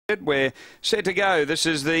We're set to go. This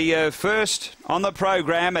is the first on the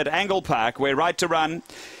program at Angle Park. We're right to run.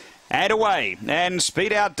 And away. And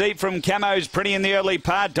speed out deep from Camo's Pretty in the early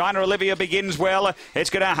part. Dinah Olivia begins well. It's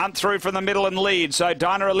going to hunt through from the middle and lead. So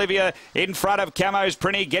Dinah Olivia in front of Camo's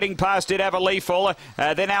Pretty, getting past it, Avaleeful.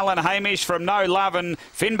 Then Alan Hamish from No Love, and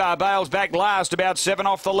Finbar Bale's back last, about 7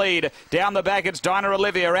 off the lead. Down the back, it's Dinah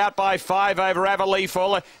Olivia out by 5 over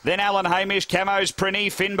Avaleeful. Then Alan Hamish, Camo's Pretty,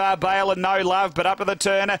 Finbar Bale and No Love. But up to the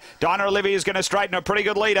turn, Dinah Olivia is going to straighten a pretty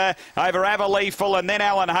good leader over Avaleeful and then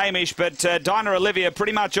Alan Hamish. But Dinah Olivia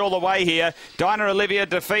pretty much all the way here. Dinah Olivia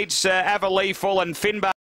defeats Avaleeful and Finbar